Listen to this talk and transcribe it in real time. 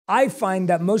I find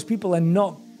that most people are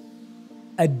not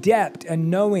adept at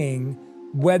knowing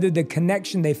whether the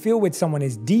connection they feel with someone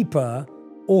is deeper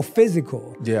or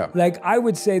physical. Yeah. Like I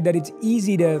would say that it's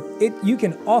easy you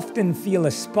can often feel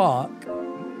a spark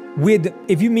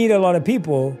if you meet a lot of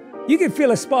people, you can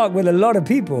feel a spark with a lot of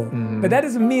people, but that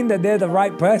doesn't mean that they're the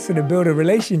right person to build a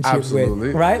relationship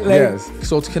with, right? Like, yes.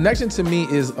 So connection to me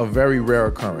is a very rare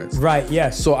occurrence. Right,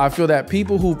 yes. So I feel that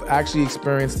people who've actually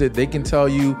experienced it, they can tell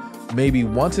you maybe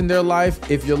once in their life,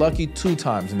 if you're lucky, 2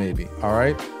 times maybe, all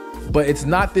right? But it's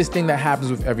not this thing that happens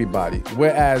with everybody.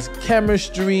 Whereas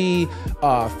chemistry,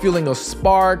 feeling a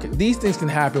spark, these things can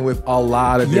happen with a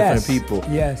lot of different people.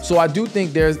 Yes. So I do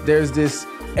think there's this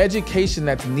education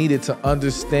that's needed to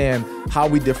understand how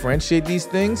we differentiate these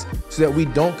things so that we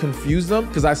don't confuse them.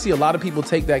 Because I see a lot of people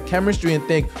take that chemistry and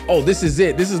think, oh, this is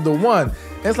it, this is the one.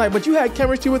 And it's like, but you had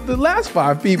chemistry with the last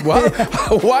 5 people.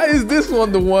 Why is this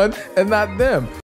one the one and not them?